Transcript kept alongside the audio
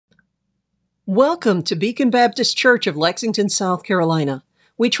Welcome to Beacon Baptist Church of Lexington, South Carolina.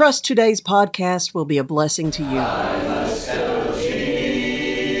 We trust today's podcast will be a blessing to you. I must tell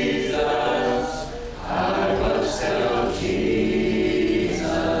Jesus. I must tell Jesus.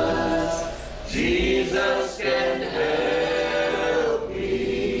 Jesus can help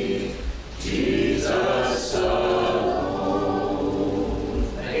me. Jesus alone.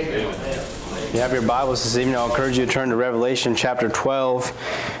 If you have your Bibles this evening, I'll encourage you to turn to Revelation chapter 12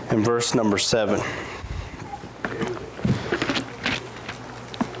 and verse number 7.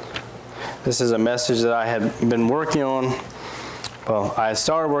 This is a message that I had been working on. Well, I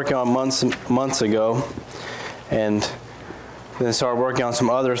started working on months ago, and then started working on some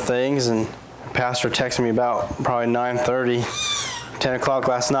other things, and the pastor texted me about probably 9:30, 10 o'clock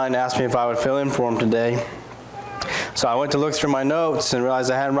last night and asked me if I would fill in for him today. So I went to look through my notes and realized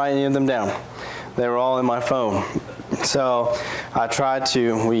I hadn't written any of them down. They were all in my phone. So I tried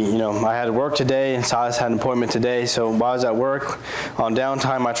to, I had to work today, and Silas had an appointment today. So while I was at work, on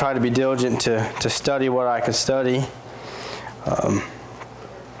downtime, I tried to be diligent to study what I could study.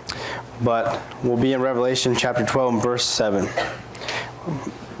 But we'll be in Revelation chapter 12 and verse 7.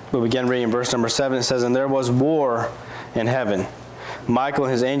 We'll begin reading verse number 7. It says, "And there was war in heaven. Michael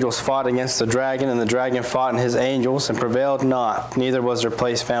and his angels fought against the dragon, and the dragon fought and his angels, and prevailed not, neither was their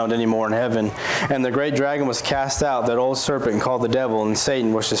place found any more in heaven. And the great dragon was cast out, that old serpent called the devil, and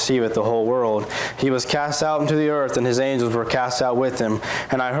Satan, which deceiveth the whole world. He was cast out into the earth, and his angels were cast out with him.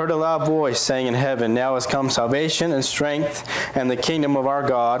 And I heard a loud voice saying in heaven, Now is come salvation and strength, and the kingdom of our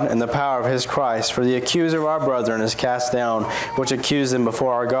God, and the power of his Christ. For the accuser of our brethren is cast down, which accused them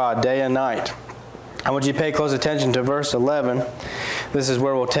before our God day and night." I want you to pay close attention to verse 11. This is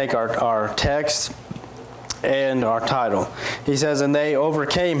where we'll take our text and our title. He says, "And they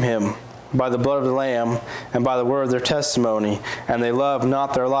overcame him by the blood of the Lamb and by the word of their testimony, and they loved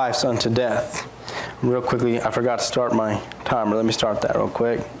not their lives unto death." Real quickly, I forgot to start my timer. Let me start that real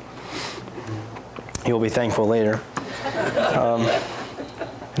quick. You'll be thankful later. And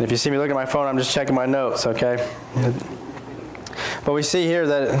if you see me looking at my phone, I'm just checking my notes, okay? But we see here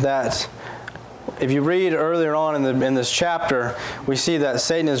that if you read earlier on in this chapter, we see that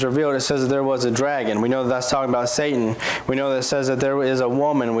Satan is revealed. It says that there was a dragon. We know that that's talking about Satan. We know that it says that there is a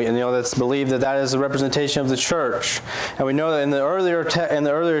woman. We know that's believed that is a representation of the church. And we know that in the earlier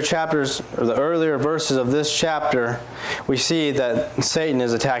chapters, or the earlier verses of this chapter, we see that Satan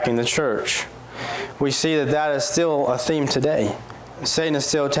is attacking the church. We see that is still a theme today. Satan is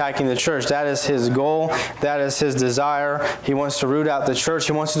still attacking the church. That is his goal. That is his desire. He wants to root out the church.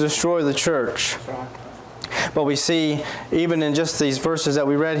 He wants to destroy the church. But we see, even in just these verses that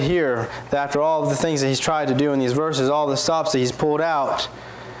we read here, that after all of the things that he's tried to do in these verses, all the stops that he's pulled out,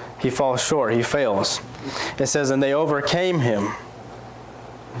 he falls short. He fails. It says, "And they overcame him."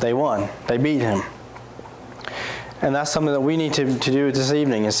 They won. They beat him. And that's something that we need to do this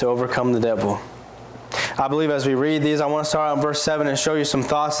evening, is to overcome the devil. I believe as we read these, I want to start on verse 7 and show you some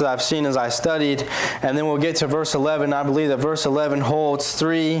thoughts that I've seen as I studied. And then we'll get to verse 11. I believe that verse 11 holds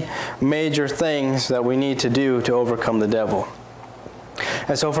three major things that we need to do to overcome the devil.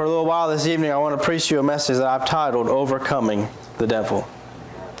 And so for a little while this evening, I want to preach you a message that I've titled, Overcoming the Devil.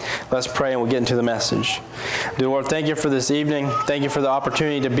 Let's pray and we'll get into the message. Dear Lord, thank you for this evening. Thank you for the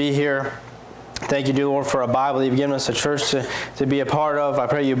opportunity to be here. Thank you, dear Lord, for a Bible that you've given us, a church to be a part of. I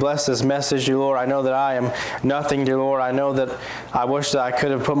pray you bless this message, dear Lord. I know that I am nothing, dear Lord. I know that I wish that I could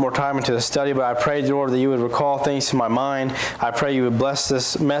have put more time into the study, but I pray, dear Lord, that you would recall things to my mind. I pray you would bless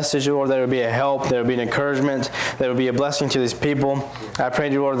this message, dear Lord, that it would be a help, that it would be an encouragement, that it would be a blessing to these people. I pray,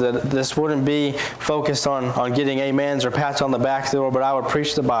 dear Lord, that this wouldn't be focused on getting amens or pats on the back, dear Lord, but I would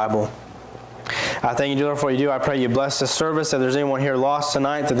preach the Bible. I thank you, dear Lord, for what you do. I pray you bless this service. If there's anyone here lost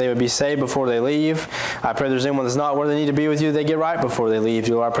tonight, that they would be saved before they leave. I pray there's anyone that's not where they need to be with you, they get right before they leave.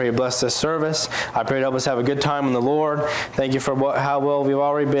 Dear Lord, I pray you bless this service. I pray to help us have a good time in the Lord. Thank you for how well we've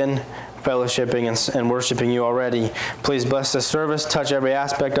already been fellowshipping and worshiping you already. Please bless this service. Touch every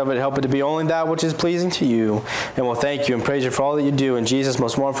aspect of it. Help it to be only that which is pleasing to you. And we'll thank you and praise you for all that you do. In Jesus'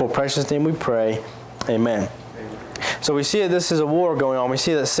 most wonderful, precious name we pray. Amen. So we see that this is a war going on. We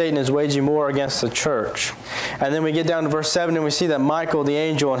see that Satan is waging war against the church. And then we get down to verse 7 and we see that Michael the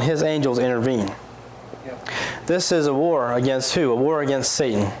angel and his angels intervene. This is a war against who? A war against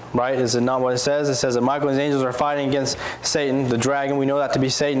Satan, right? Is it not what it says? It says that Michael and his angels are fighting against Satan, the dragon. We know that to be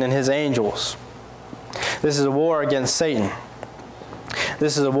Satan and his angels. This is a war against Satan.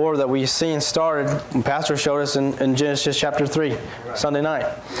 This is a war that we've seen started. Pastor showed us in Genesis chapter 3, Sunday night.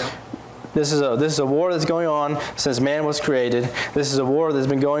 This is a war that's going on since man was created. This is a war that's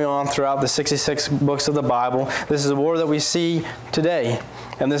been going on throughout the 66 books of the Bible. This is a war that we see today.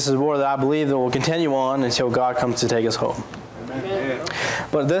 And this is a war that I believe that will continue on until God comes to take us home. Amen.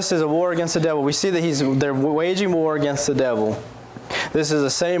 But this is a war against the devil. We see that they're waging war against the devil. This is the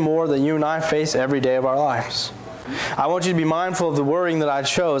same war that you and I face every day of our lives. I want you to be mindful of the wording that I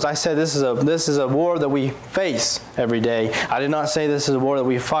chose. I said this is a war that we face every day. I did not say this is a war that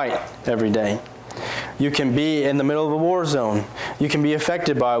we fight every day. You can be in the middle of a war zone. You can be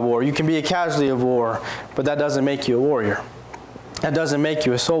affected by a war. You can be a casualty of war, but that doesn't make you a warrior. That doesn't make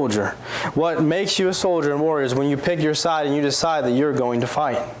you a soldier. What makes you a soldier and warrior is when you pick your side and you decide that you're going to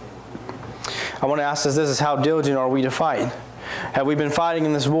fight. I want to ask us this is how diligent are we to fight? Have we been fighting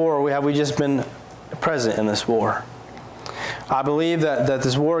in this war, or have we just been present in this war? I believe that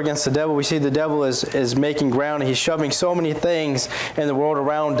this war against the devil, we see the devil is making ground, and he's shoving so many things in the world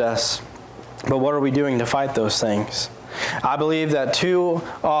around us. But what are we doing to fight those things? I believe that too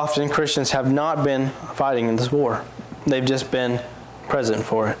often Christians have not been fighting in this war. They've just been present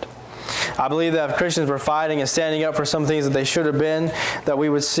for it. I believe that if Christians were fighting and standing up for some things that they should have been, that we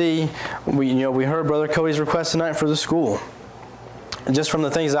would see, we heard Brother Cody's request tonight for the school. And just from the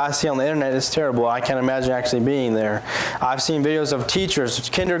things that I see on the internet, it's terrible. I can't imagine actually being there. I've seen videos of teachers,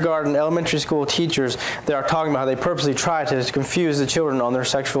 kindergarten, elementary school teachers, that are talking about how they purposely try to confuse the children on their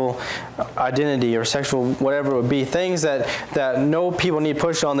sexual identity or sexual whatever it would be. Things that no people need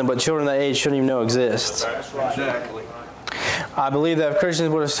pushed on them, but children that age shouldn't even know exist. That's right. Exactly. I believe that if Christians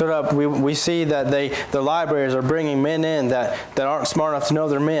would have stood up, we see that the libraries are bringing men in that aren't smart enough to know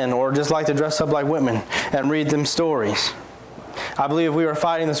they're men, or just like to dress up like women and read them stories. I believe if we were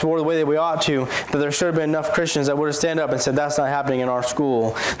fighting this war the way that we ought to, that there should have been enough Christians that would have stand up and said, that's not happening in our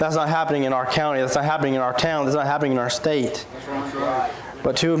school. That's not happening in our county. That's not happening in our town. That's not happening in our state. That's right.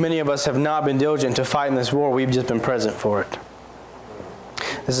 But too many of us have not been diligent to fight in this war. We've just been present for it.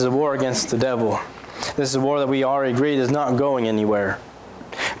 This is a war against the devil. This is a war that we already agreed is not going anywhere.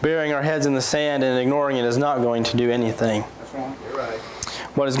 Burying our heads in the sand and ignoring it is not going to do anything. That's right. You're right.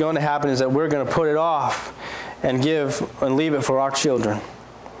 What is going to happen is that we're going to put it off and leave it for our children.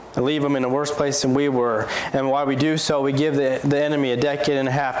 And leave them in a worse place than we were. And while we do so, we give the enemy a decade and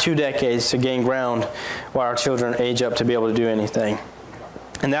a half, 2 decades to gain ground while our children age up to be able to do anything.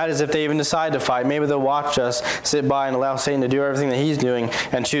 And that is if they even decide to fight. Maybe they'll watch us sit by and allow Satan to do everything that he's doing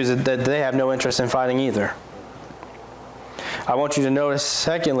and choose that they have no interest in fighting either. I want you to notice,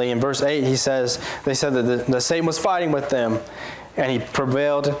 secondly, in verse 8, they said that Satan was fighting with them, and he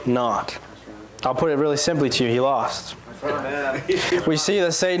prevailed not. I'll put it really simply to you, he lost. We see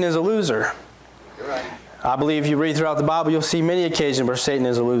that Satan is a loser. I believe if you read throughout the Bible, you'll see many occasions where Satan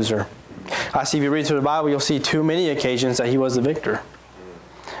is a loser. I see if you read through the Bible, you'll see too many occasions that he was the victor.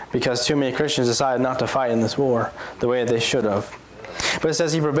 Because too many Christians decided not to fight in this war the way that they should have. But it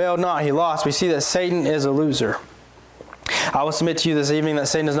says he prevailed not, he lost. We see that Satan is a loser. I will submit to you this evening that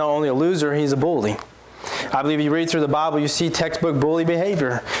Satan is not only a loser, he's a bully. I believe you read through the Bible, you see textbook bully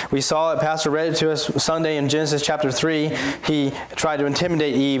behavior. We saw it, Pastor read it to us Sunday in Genesis chapter 3. He tried to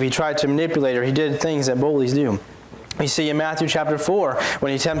intimidate Eve. He tried to manipulate her. He did things that bullies do. We see in Matthew chapter 4,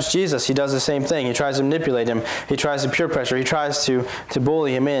 when he tempts Jesus, he does the same thing. He tries to manipulate him. He tries to peer pressure. He tries to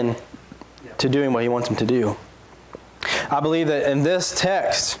bully him in to doing what he wants him to do. I believe that in this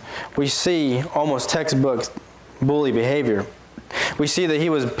text, we see almost textbook bully behavior. We see that he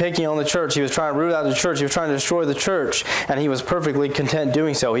was picking on the church. He was trying to root out the church. He was trying to destroy the church, and he was perfectly content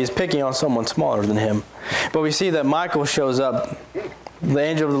doing so. He's picking on someone smaller than him. But we see that Michael shows up, the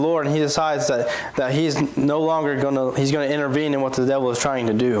angel of the Lord, and he decides that he's no longer going to intervene in what the devil is trying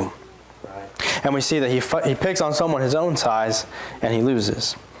to do. And we see that he picks on someone his own size, and he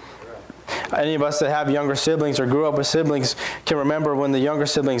loses. Any of us that have younger siblings or grew up with siblings can remember when the younger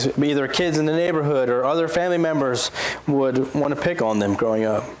siblings, either kids in the neighborhood or other family members, would want to pick on them growing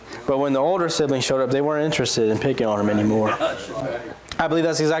up. But when the older siblings showed up, they weren't interested in picking on them anymore. I believe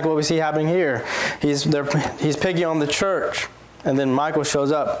that's exactly what we see happening here. He's picking on the church, and then Michael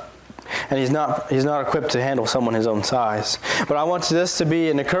shows up, and he's not equipped to handle someone his own size. But I want this to be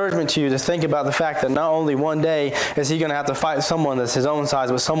an encouragement to you to think about the fact that not only one day is he going to have to fight someone that's his own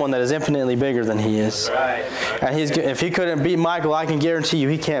size, but someone that is infinitely bigger than he is. Right. And if he couldn't beat Michael, I can guarantee you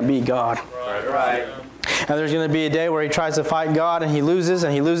he can't beat God. Right. And there's going to be a day where he tries to fight God, and he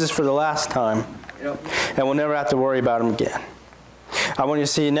loses for the last time. Yep. And we'll never have to worry about him again. I want you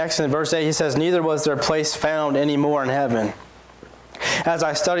to see next in verse 8, he says, neither was their place found any more in heaven. As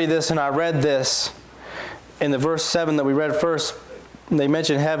I studied this and I read this, in the verse 7 that we read first, they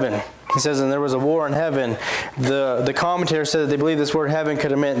mention heaven. He says, and there was a war in heaven. The commentator said that they believe this word heaven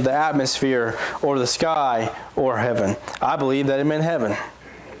could have meant the atmosphere or the sky or heaven. I believe that it meant heaven.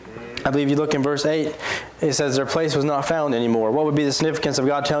 I believe you look in verse 8, it says their place was not found anymore. What would be the significance of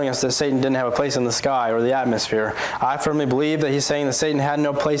God telling us that Satan didn't have a place in the sky or the atmosphere? I firmly believe that he's saying that Satan had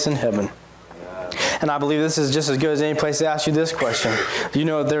no place in heaven. And I believe this is just as good as any place to ask you this question. Do you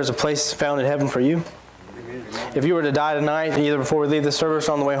know that there's a place found in heaven for you? If you were to die tonight, either before we leave the service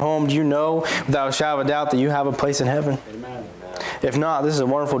or on the way home, do you know without a shadow of a doubt that you have a place in heaven? Amen. If not, this is a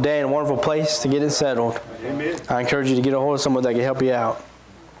wonderful day and a wonderful place to get it settled. Amen. I encourage you to get a hold of someone that can help you out.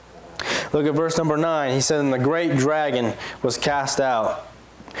 Look at verse number 9. He said, and the great dragon was cast out.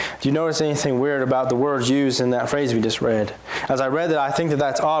 Do you notice anything weird about the words used in that phrase we just read? As I read that, I think that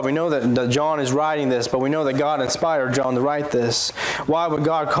that's odd. We know that John is writing this, but we know that God inspired John to write this. Why would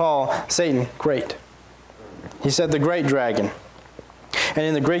God call Satan great? He said the great dragon. And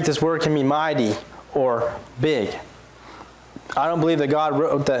in the Greek, this word can mean mighty or big. I don't believe that God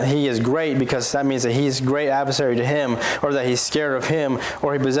wrote that he is great because that means that he's a great adversary to him, or that he's scared of him,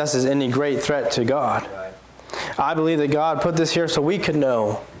 or he possesses any great threat to God. I believe that God put this here so we could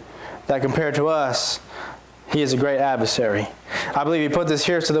know that compared to us, he is a great adversary. I believe he put this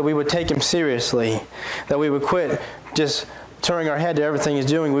here so that we would take him seriously, that we would quit just turning our head to everything he's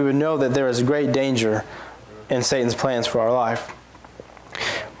doing. We would know that there is great danger in Satan's plans for our life.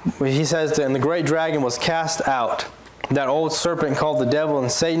 He says that, and the great dragon was cast out, that old serpent called the devil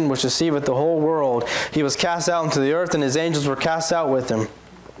and Satan, which deceiveth the whole world. He was cast out into the earth, and his angels were cast out with him.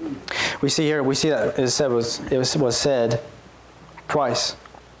 We see that it was said twice,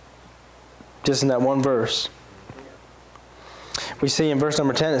 just in that one verse. We see in verse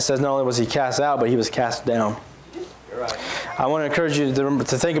number 10, it says not only was he cast out, but he was cast down. Right. I want to encourage you to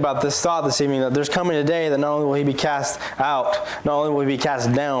think about this thought this evening, that there's coming a day that not only will he be cast out, not only will he be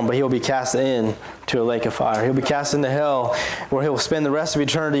cast down, but he'll be cast in to a lake of fire. He'll be cast into hell, where he'll spend the rest of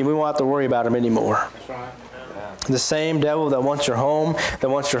eternity, and we won't have to worry about him anymore. That's right. The same devil that wants your home, that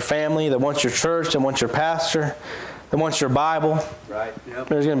wants your family, that wants your church, that wants your pastor, that wants your Bible. Right. Yep.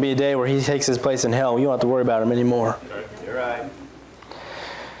 There's going to be a day where he takes his place in hell. You don't have to worry about him anymore. You're right.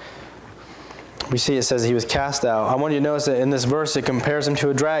 We see it says he was cast out. I want you to notice that in this verse it compares him to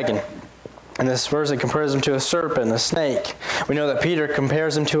a dragon. In this verse it compares him to a serpent, a snake. We know that Peter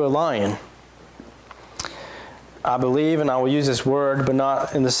compares him to a lion. I believe, and I will use this word, but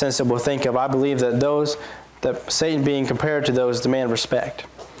not in the sense that we'll think of, I believe that Satan being compared to those demand respect.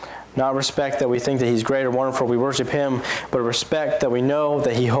 Not respect that we think that he's great or wonderful, we worship him, but respect that we know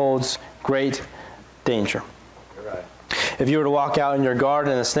that he holds great danger. If you were to walk out in your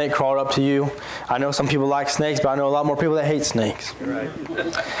garden and a snake crawled up to you, I know some people like snakes, but I know a lot more people that hate snakes. Right.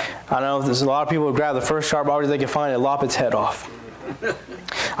 I know there's a lot of people who grab the first sharp object they can find and lop its head off.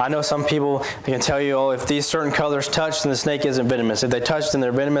 I know some people can tell you, oh, if these certain colors touch, then the snake isn't venomous. If they touch, then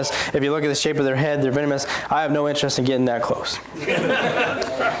they're venomous. If you look at the shape of their head, they're venomous. I have no interest in getting that close.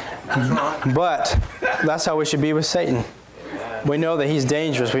 But that's how we should be with Satan. We know that he's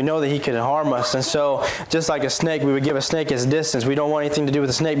dangerous. We know that he can harm us. And so, just like a snake, we would give a snake its distance. We don't want anything to do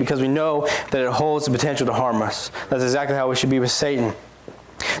with the snake because we know that it holds the potential to harm us. That's exactly how we should be with Satan.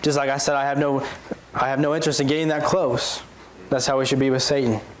 Just like I said, I have no interest in getting that close. That's how we should be with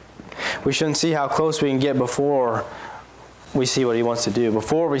Satan. We shouldn't see how close we can get before we see what he wants to do,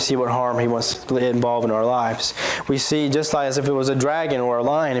 before we see what harm he wants to involve in our lives. We see just like as if it was a dragon or a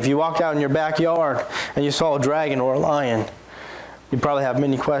lion. If you walked out in your backyard and you saw a dragon or a lion, you'd probably have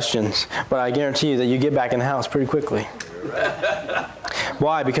many questions, but I guarantee you that you get back in the house pretty quickly.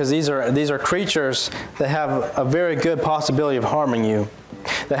 Why? Because these are creatures that have a very good possibility of harming you,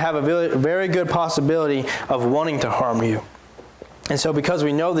 that have a very good possibility of wanting to harm you. And so because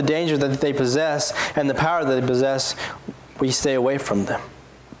we know the danger that they possess and the power that they possess, we stay away from them.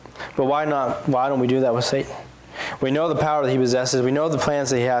 But why don't we do that with Satan? We know the power that he possesses. We know the plans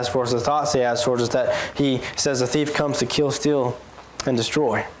that he has for us, the thoughts he has towards us, that he says the thief comes to kill, steal, and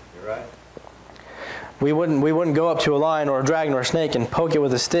destroy. You're right. We wouldn't go up to a lion or a dragon or a snake and poke it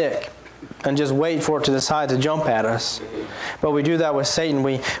with a stick and just wait for it to decide to jump at us. But we do that with Satan.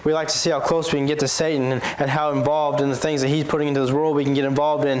 We like to see how close we can get to Satan and how involved in the things that he's putting into this world we can get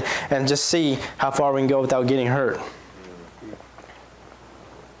involved in, and just see how far we can go without getting hurt.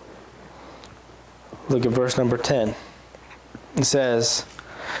 Look at verse number 10. It says,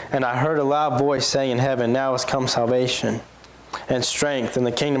 and I heard a loud voice saying in heaven, now has come salvation and strength in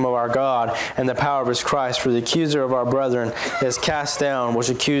the kingdom of our God and the power of his Christ. For the accuser of our brethren is cast down, which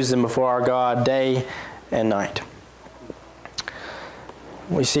accused them before our God day and night.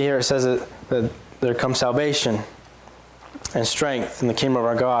 We see here it says that there comes salvation. and strength in the kingdom of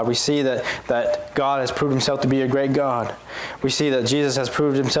our God. We see that God has proved himself to be a great God. We see that Jesus has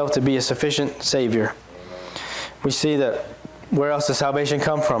proved himself to be a sufficient Savior. We see that where else does salvation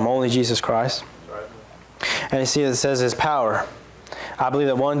come from? Only Jesus Christ. And you see that it says his power. I believe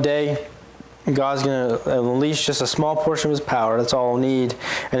that one day God's going to unleash just a small portion of his power. That's all we'll need.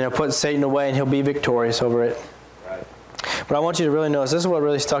 And he'll put Satan away and he'll be victorious over it. But I want you to really notice, this is what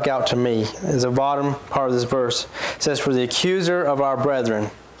really stuck out to me, is the bottom part of this verse. It says, for the accuser of our brethren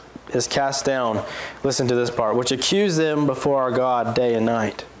is cast down. Listen to this part. Which accuse them before our God day and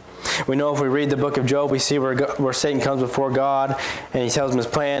night. We know if we read the book of Job, we see where Satan comes before God and he tells him his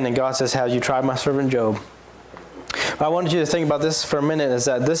plan, and God says, have you tried my servant Job? But I wanted you to think about this for a minute, is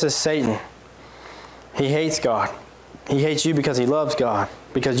that this is Satan. He hates God. He hates you because he loves God,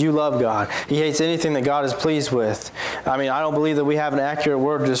 because you love God. He hates anything that God is pleased with. I mean, I don't believe that we have an accurate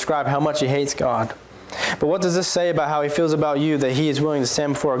word to describe how much he hates God. But what does this say about how he feels about you, that he is willing to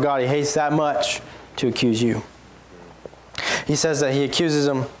stand before God? He hates that much to accuse you. He says that he accuses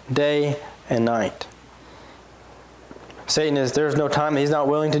him day and night. Satan is, there's no time that he's not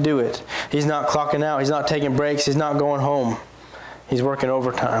willing to do it. He's not clocking out. He's not taking breaks. He's not going home. He's working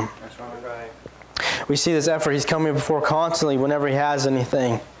overtime. That's right. We see this effort. He's coming before constantly whenever he has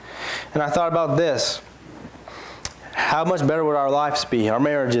anything. And I thought about this. How much better would our lives be, our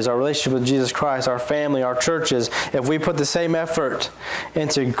marriages, our relationship with Jesus Christ, our family, our churches, if we put the same effort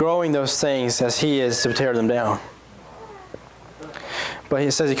into growing those things as he is to tear them down? But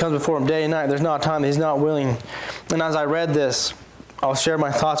he says he comes before him day and night. There's not a time that he's not willing. And as I read this, I'll share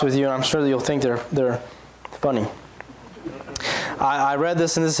my thoughts with you, and I'm sure that you'll think they're funny. I read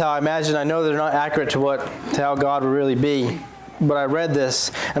this, and this is how I imagine. I know they're not accurate to how God would really be. But I read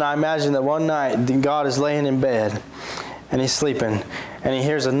this, and I imagine that one night God is laying in bed, and he's sleeping, and he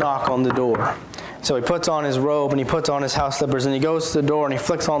hears a knock on the door. So he puts on his robe, and he puts on his house slippers, and he goes to the door, and he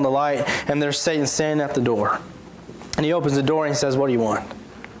flicks on the light, and there's Satan standing at the door. And he opens the door, and he says, what do you want?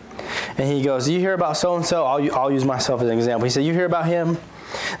 And he goes, do you hear about so-and-so? I'll use myself as an example. He said, you hear about him?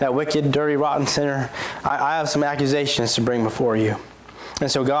 That wicked, dirty, rotten sinner? I have some accusations to bring before you. And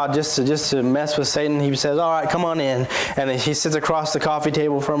so God, just to mess with Satan, he says, all right, come on in. And he sits across the coffee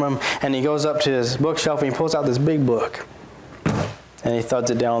table from him, and he goes up to his bookshelf, and he pulls out this big book. And he thuds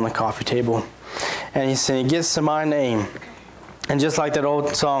it down on the coffee table. And he gets to my name. And just like that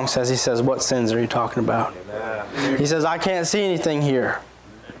old song says, he says, what sins are you talking about? Amen. He says, I can't see anything here.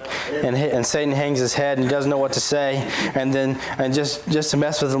 And Satan hangs his head, and he doesn't know what to say. And just to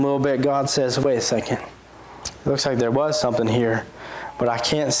mess with him a little bit, God says, wait a second. It looks like there was something here, but I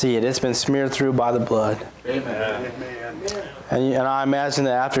can't see it. It's been smeared through by the blood. Amen. And I imagine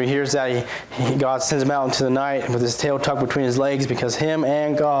that after he hears that, God sends him out into the night with his tail tucked between his legs, because him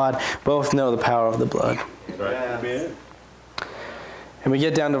and God both know the power of the blood. Amen. And we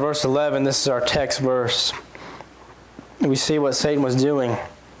get down to verse 11. This is our text verse. We see what Satan was doing.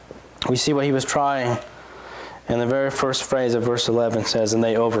 We see what he was trying. And the very first phrase of verse 11 says, and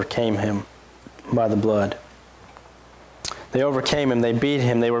they overcame him by the blood. They overcame him. They beat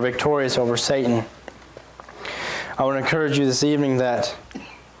him. They were victorious over Satan. I want to encourage you this evening that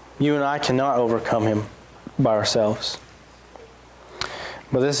you and I cannot overcome him by ourselves.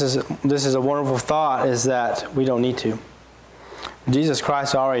 But this is a wonderful thought, is that we don't need to. Jesus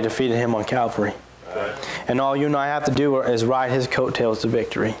Christ already defeated him on Calvary. Right. And all you and I have to do is ride his coattails to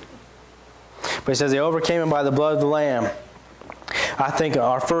victory. But he says they overcame him by the blood of the Lamb. I think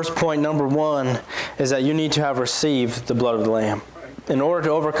our first point, number one, is that you need to have received the blood of the Lamb. In order to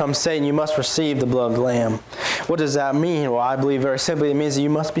overcome Satan, you must receive the blood of the Lamb. What does that mean? Well, I believe very simply it means that you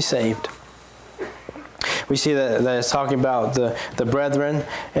must be saved. We see that it's talking about the brethren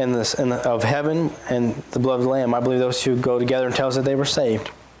of heaven and the blood of the Lamb. I believe those two go together and tells that they were saved.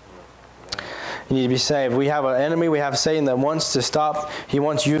 You need to be saved. We have an enemy. We have Satan that wants to stop. He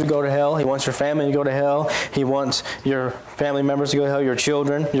wants you to go to hell. He wants your family to go to hell. He wants your family members to go to hell, your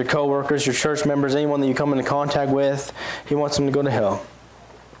children, your co-workers, your church members, anyone that you come into contact with. He wants them to go to hell.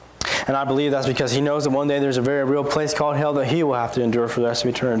 And I believe that's because he knows that one day there's a very real place called hell that he will have to endure for the rest of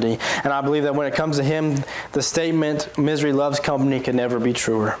eternity. And I believe that when it comes to him, the statement, misery loves company, can never be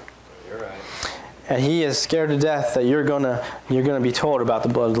truer. You're right. And he is scared to death that you're gonna be told about the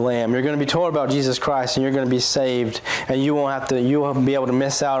blood of the Lamb. You're going to be told about Jesus Christ, and you're going to be saved. And you won't be able to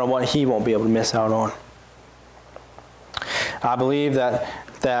miss out on what he won't be able to miss out on. I believe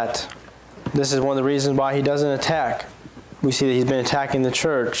that this is one of the reasons why he doesn't attack. We see that he's been attacking the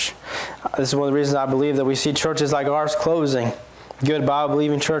church. This is one of the reasons I believe that we see churches like ours closing. Good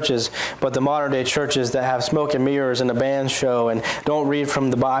Bible-believing churches, but the modern-day churches that have smoke and mirrors and a band show and don't read from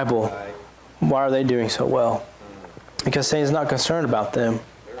the Bible, why are they doing so well? because Satan's not concerned about them.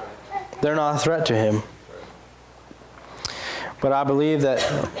 They're not a threat to him. But I believe that,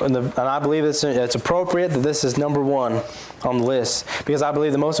 and I believe it's appropriate that this is number one on the list, because I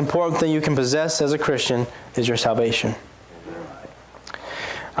believe the most important thing you can possess as a Christian is your salvation.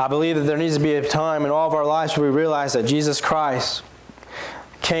 I believe that there needs to be a time in all of our lives where we realize that Jesus Christ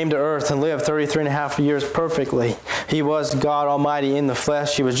came to earth and lived 33 and a half years perfectly. He was God Almighty in the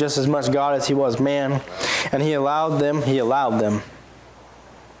flesh. He was just as much God as he was man. And he allowed them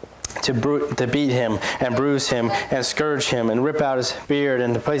to beat him and bruise him and scourge him and rip out his beard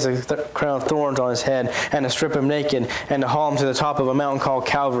and to place a crown of thorns on his head and to strip him naked and to haul him to the top of a mountain called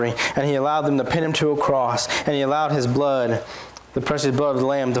Calvary. And he allowed them to pin him to a cross, and he allowed his blood, the precious blood of the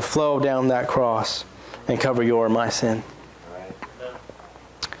Lamb, to flow down that cross and cover your and my sin.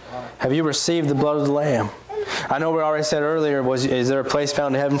 Have you received the blood of the Lamb? I know we already said earlier, is there a place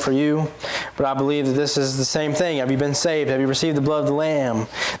found in heaven for you? But I believe that this is the same thing. Have you been saved? Have you received the blood of the Lamb?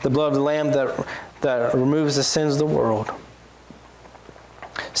 The blood of the Lamb that removes the sins of the world.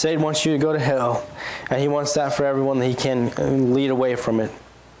 Satan wants you to go to hell, and he wants that for everyone that he can lead away from it.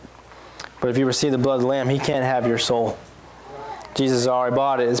 But if you receive the blood of the Lamb, he can't have your soul. Jesus already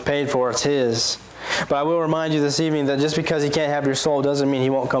bought it. It's paid for. It's his. But I will remind you this evening that just because he can't have your soul doesn't mean he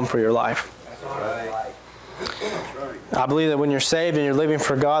won't come for your life. I believe that when you're saved and you're living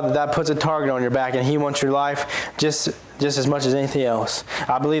for God, that puts a target on your back, and he wants your life just as much as anything else.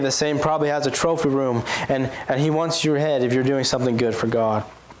 I believe that Satan probably has a trophy room, and he wants your head if you're doing something good for God.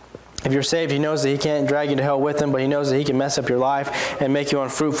 If you're saved, he knows that he can't drag you to hell with him, but he knows that he can mess up your life and make you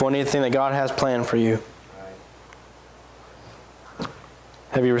unfruitful in anything that God has planned for you.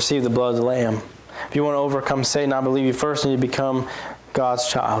 Have you received the blood of the Lamb? If you want to overcome Satan, I believe you first need to become God's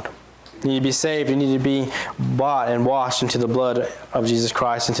child. You need to be saved. You need to be bought and washed into the blood of Jesus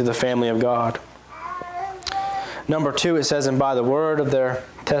Christ, into the family of God. Number 2, it says, and by the word of their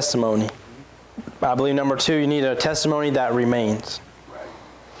testimony. I believe number 2, you need a testimony that remains.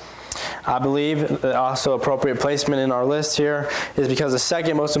 I believe that also appropriate placement in our list here is because the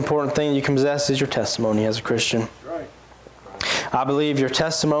second most important thing you can possess is your testimony as a Christian. I believe your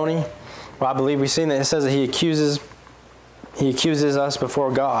testimony, I believe we've seen that it says that he accuses us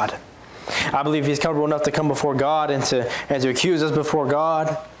before God. I believe he's comfortable enough to come before God and to accuse us before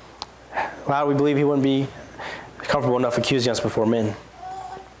God. How do we believe he wouldn't be comfortable enough accusing us before men?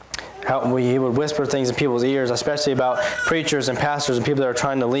 He would whisper things in people's ears, especially about preachers and pastors and people that are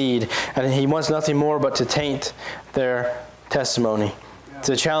trying to lead. And he wants nothing more but to taint their testimony,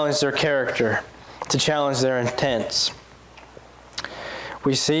 to challenge their character, to challenge their intents.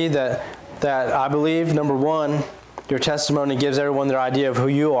 We see that I believe, number 1, your testimony gives everyone their idea of who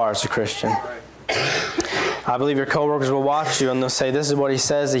you are as a Christian. I believe your coworkers will watch you and they'll say, this is what he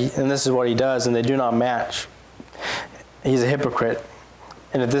says and this is what he does, and they do not match. He's a hypocrite.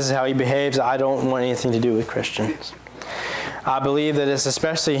 And if this is how he behaves, I don't want anything to do with Christians. I believe that it's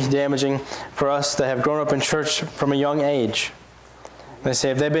especially damaging for us that have grown up in church from a young age. They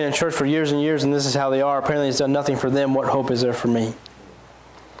say, if they've been in church for years and years and this is how they are, apparently it's done nothing for them, what hope is there for me?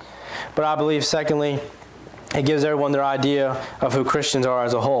 But I believe, secondly, it gives everyone their idea of who Christians are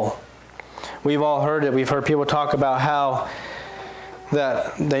as a whole. We've all heard it. We've heard people talk about how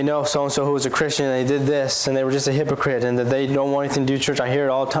that they know so-and-so who was a Christian and they did this and they were just a hypocrite and that they don't want anything to do with church. I hear it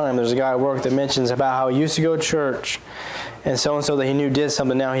all the time. There's a guy at work that mentions about how he used to go to church and so-and-so that he knew did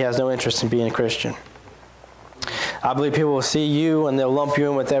something, now he has no interest in being a Christian. I believe people will see you and they'll lump you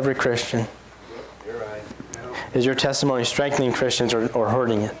in with every Christian. You're right. Is your testimony strengthening Christians or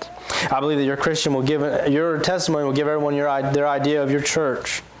hurting it? I believe that your testimony will give everyone their idea of your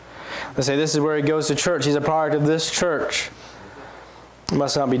church. They say, this is where he goes to church. He's a product of this church. He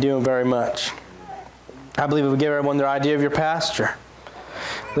must not be doing very much. I believe it will give everyone their idea of your pastor.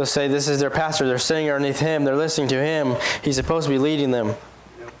 They'll say, this is their pastor. They're sitting underneath him. They're listening to him. He's supposed to be leading them.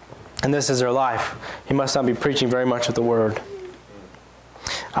 And this is their life. He must not be preaching very much of the word.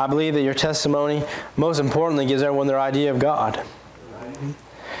 I believe that your testimony, most importantly, gives everyone their idea of God.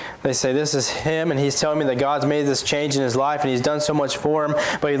 They say, this is him, and he's telling me that God's made this change in his life, and he's done so much for him,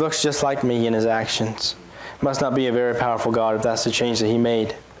 but he looks just like me in his actions. Must not be a very powerful God if that's the change that he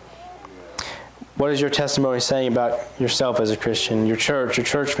made. What is your testimony saying about yourself as a Christian, your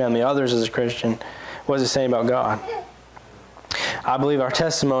church family, others as a Christian? What is it saying about God? I believe our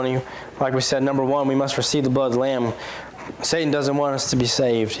testimony, like we said, number 1, we must receive the blood of the Lamb. Satan doesn't want us to be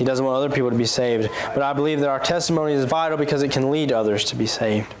saved. He doesn't want other people to be saved. But I believe that our testimony is vital because it can lead others to be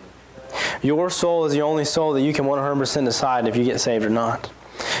saved. Your soul is the only soul that you can 100% decide if you get saved or not.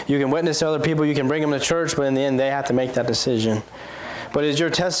 You can witness to other people, you can bring them to church, but in the end they have to make that decision. But is your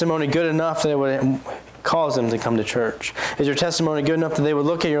testimony good enough that it would cause them to come to church? Is your testimony good enough that they would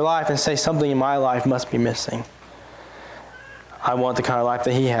look at your life and say, something in my life must be missing? I want the kind of life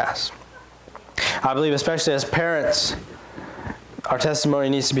that he has. I believe, especially as parents, our testimony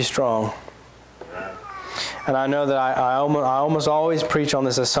needs to be strong. And I know that I almost always preach on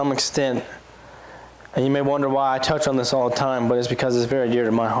this to some extent. And you may wonder why I touch on this all the time, but it's because it's very dear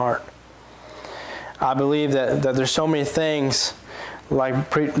to my heart. I believe that there's so many things, like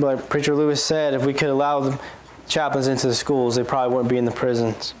Preacher Lewis said, if we could allow the chaplains into the schools, they probably wouldn't be in the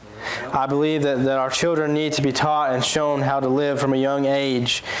prisons. I believe that our children need to be taught and shown how to live from a young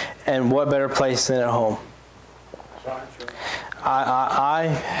age, and what better place than at home. I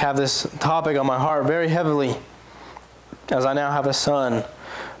have this topic on my heart very heavily, as I now have a son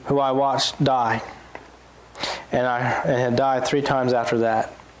who I watched die. And had died 3 times after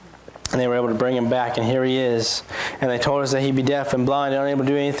that. And they were able to bring him back, and here he is. And they told us that he'd be deaf and blind and unable to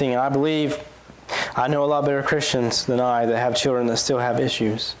do anything. And I believe, I know a lot better Christians than I that have children that still have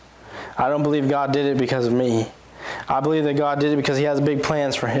issues. I don't believe God did it because of me. I believe that God did it because he has big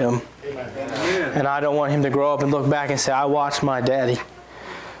plans for him. Amen. And I don't want him to grow up and look back and say, I watched my daddy,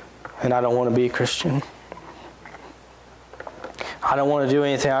 and I don't want to be a Christian. I don't want to do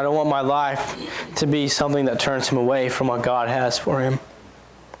anything. I don't want my life to be something that turns him away from what God has for him.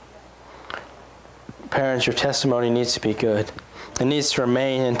 Parents, your testimony needs to be good. It needs to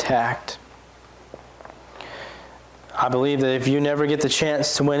remain intact. I believe that if you never get the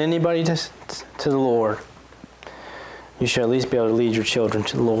chance to win anybody to the Lord, you should at least be able to lead your children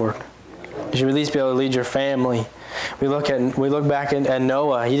to the Lord. You should at least be able to lead your family. We look back at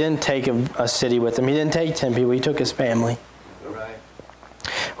Noah. He didn't take a city with him. He didn't take 10 people. He took his family. Right.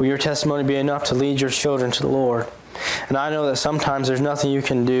 Will your testimony be enough to lead your children to the Lord? And I know that sometimes there's nothing you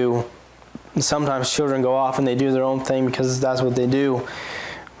can do. And sometimes children go off and they do their own thing because that's what they do.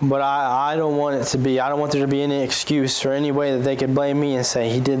 But I don't want it to be, I don't want there to be any excuse or any way that they could blame me and say,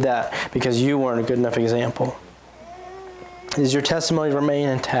 he did that because you weren't a good enough example. Does your testimony remain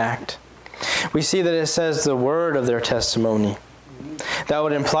intact? We see that it says the word of their testimony. That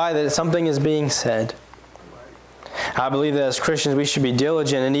would imply that something is being said. I believe that as Christians we should be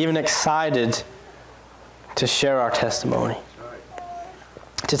diligent and even excited to share our testimony.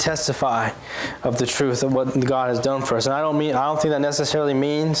 To testify of the truth of what God has done for us. And I don't think that necessarily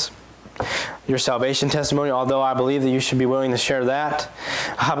means your salvation testimony, although I believe that you should be willing to share that.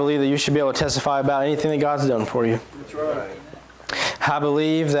 I believe that you should be able to testify about anything that God's done for you. That's right. I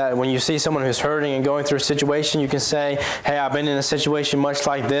believe that when you see someone who's hurting and going through a situation, you can say, hey, I've been in a situation much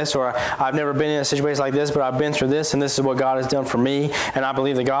like this, or I've never been in a situation like this, but I've been through this, and this is what God has done for me, and I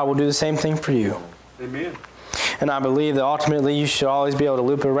believe that God will do the same thing for you. Amen. And I believe that ultimately you should always be able to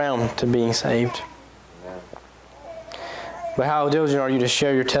loop it around to being saved. Amen. But how diligent are you to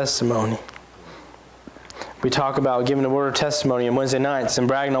share your testimony? We talk about giving the word of testimony on Wednesday nights and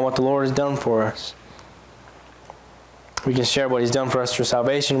bragging on what the Lord has done for us. We can share what he's done for us through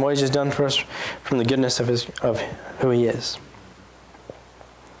salvation, what he's just done for us from the goodness of who he is.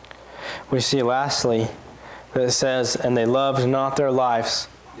 We see lastly that it says, and they loved not their lives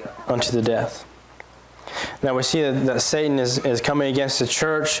unto the death. Now we see that Satan is coming against the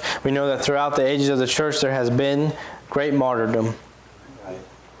church. We know that throughout the ages of the church there has been great martyrdom,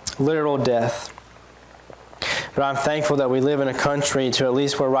 literal death. But I'm thankful that we live in a country to at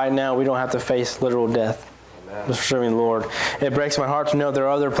least where right now we don't have to face literal death. Amen. For serving the Lord. It breaks my heart to know there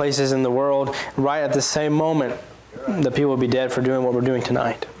are other places in the world right at the same moment that people will be dead for doing what we're doing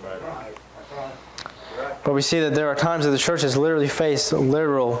tonight. But we see that there are times that the church has literally faced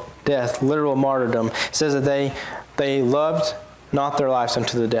literal death, literal martyrdom. It says that they loved not their lives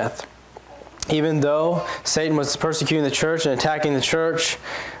unto the death. Even though Satan was persecuting the church and attacking the church,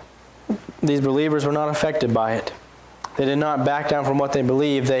 these believers were not affected by it. They did not back down from what they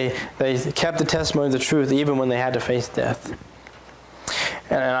believed. They kept the testimony of the truth even when they had to face death.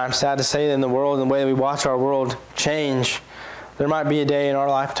 And I'm sad to say that in the world, and the way that we watch our world change, there might be a day in our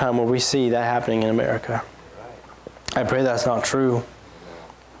lifetime where we see that happening in America. I pray that's not true,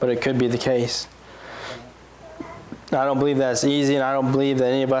 but it could be the case. I don't believe that's easy, and I don't believe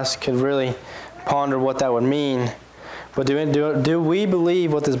that any of us could really ponder what that would mean. But do we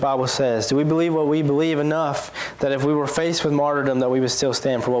believe what this Bible says? Do we believe what we believe enough that if we were faced with martyrdom that we would still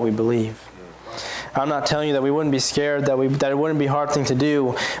stand for what we believe? I'm not telling you that we wouldn't be scared, that it wouldn't be a hard thing to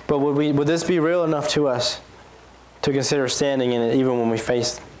do, but would this be real enough to us to consider standing in it even when we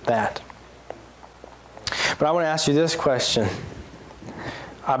face that? But I want to ask you this question.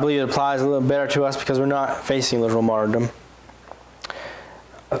 I believe it applies a little better to us because we're not facing literal martyrdom.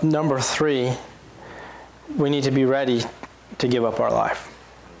 Number 3, we need to be ready to give up our life.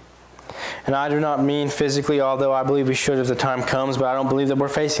 And I do not mean physically, although I believe we should if the time comes, but I don't believe that we're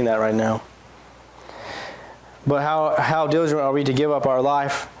facing that right now. But how diligent are we to give up our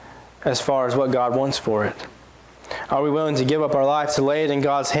life as far as what God wants for it? Are we willing to give up our life, to lay it in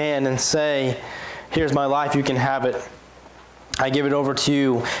God's hand and say, here's my life, you can have it. I give it over to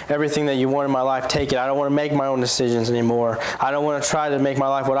you. Everything that you want in my life, take it. I don't want to make my own decisions anymore. I don't want to try to make my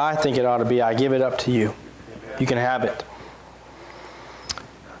life what I think it ought to be. I give it up to you. You can have it.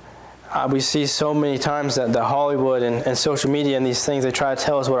 We see so many times that Hollywood and social media and these things, they try to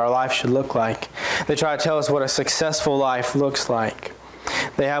tell us what our life should look like. They try to tell us what a successful life looks like.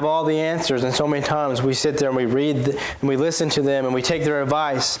 They have all the answers, and so many times we sit there and we read and we listen to them and we take their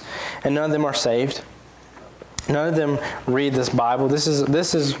advice, and none of them are saved. None of them read this Bible. This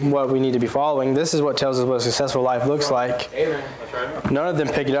is what we need to be following. This is what tells us what a successful life looks like. Amen. That's right. None of them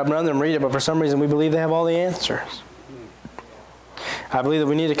pick it up. None of them read it, but for some reason we believe they have all the answers. I believe that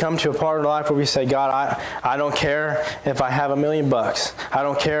we need to come to a part of life where we say, God, I don't care if I have $1 million. I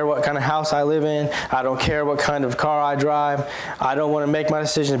don't care what kind of house I live in. I don't care what kind of car I drive. I don't want to make my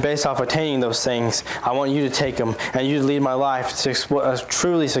decisions based off attaining those things. I want you to take them and you to lead my life to what a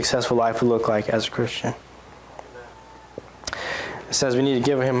truly successful life would look like as a Christian. It says we need to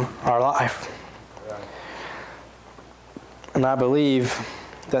give him our life. And I believe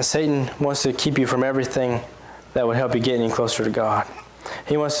that Satan wants to keep you from everything that would help you get any closer to God.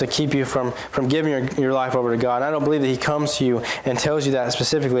 He wants to keep you from giving your life over to God. And I don't believe that he comes to you and tells you that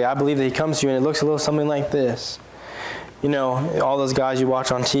specifically. I believe that he comes to you and it looks a little something like this. You know, all those guys you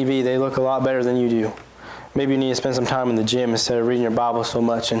watch on TV, they look a lot better than you do. Maybe you need to spend some time in the gym instead of reading your Bible so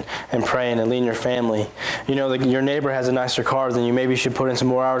much and praying and leading your family. You know, your neighbor has a nicer car than you. Maybe you should put in some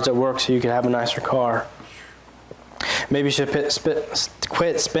more hours at work so you could have a nicer car. Maybe you should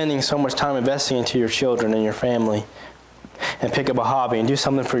quit spending so much time investing into your children and your family and pick up a hobby and do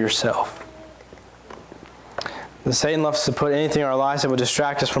something for yourself. Satan loves to put anything in our lives that would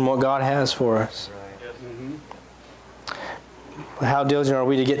distract us from what God has for us. How diligent are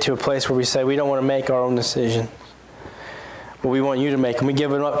we to get to a place where we say we don't want to make our own decisions, but we want you to make them. We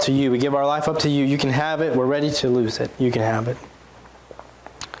give it up to you. We give our life up to you. You can have it. We're ready to lose it. You can have it.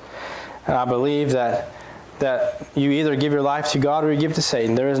 And I believe that you either give your life to God or you give it to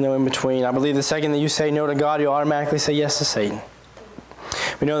Satan. There is no in between. I believe the second that you say no to God, you automatically say yes to Satan.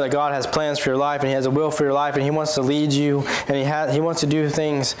 We know that God has plans for your life and he has a will for your life and he wants to lead you and he wants to do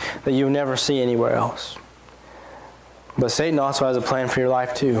things that you never see anywhere else. But Satan also has a plan for your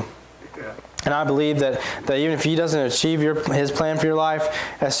life too. And I believe that even if he doesn't achieve his plan for your life,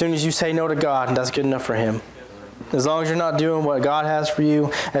 as soon as you say no to God, that's good enough for him. As long as you're not doing what God has for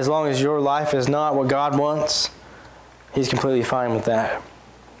you, as long as your life is not what God wants, he's completely fine with that.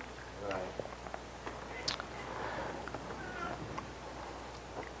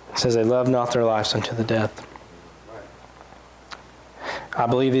 It says they love not their lives unto the death. I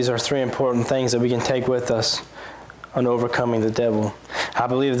believe these are three important things that we can take with us on overcoming the devil. I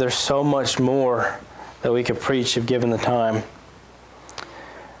believe there's so much more that we could preach if given the time.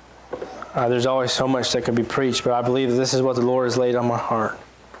 There's always so much that could be preached, but I believe that this is what the Lord has laid on my heart.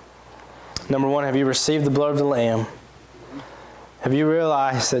 Number one, have you received the blood of the Lamb? Have you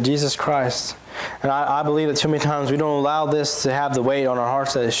realized that Jesus Christ, and I believe that too many times we don't allow this to have the weight on our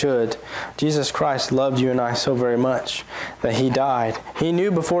hearts that it should. Jesus Christ loved you and I so very much that he died. He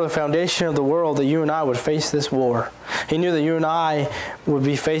knew before the foundation of the world that you and I would face this war. He knew that you and I would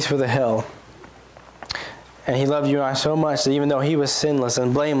be faced with a hell. And he loved you and I so much that even though he was sinless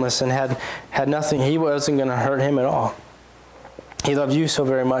and blameless and had nothing, he wasn't going to hurt him at all. He loved you so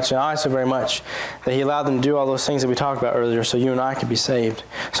very much and I so very much that he allowed them to do all those things that we talked about earlier so you and I could be saved.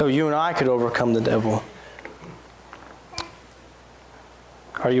 So you and I could overcome the devil.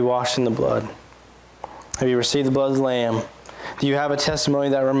 Are you washed in the blood? Have you received the blood of the Lamb? Do you have a testimony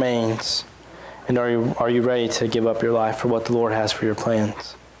that remains? And are you ready to give up your life for what the Lord has for your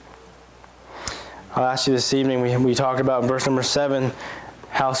plans? I'll ask you this evening, we talked about in verse number 7,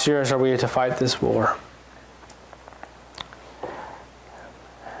 how serious are we to fight this war?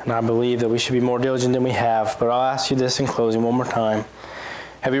 And I believe that we should be more diligent than we have. But I'll ask you this in closing one more time.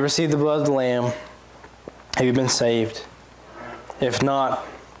 Have you received the blood of the Lamb? Have you been saved? If not,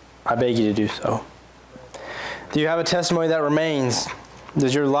 I beg you to do so. Do you have a testimony that remains?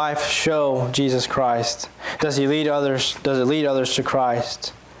 Does your life show Jesus Christ? Does it lead others to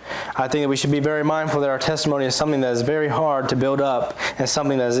Christ? I think that we should be very mindful that our testimony is something that is very hard to build up and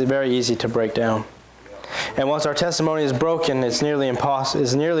something that is very easy to break down. And once our testimony is broken, it's nearly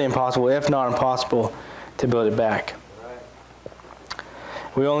impossible, if not impossible, to build it back.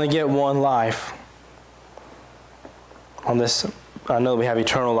 We only get one life on this I know we have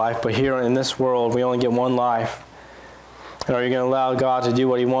eternal life, but here in this world, we only get one life. And are you going to allow God to do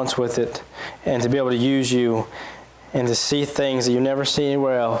what He wants with it and to be able to use you and to see things that you never see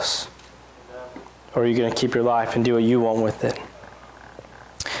anywhere else? Or are you going to keep your life and do what you want with it?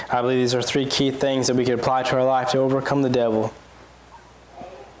 I believe these are 3 key things that we can apply to our life to overcome the devil.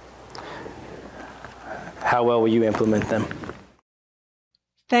 How well will you implement them?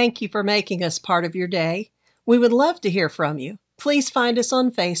 Thank you for making us part of your day. We would love to hear from you. Please find us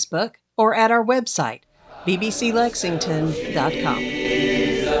on Facebook or at our website, bbclexington.com.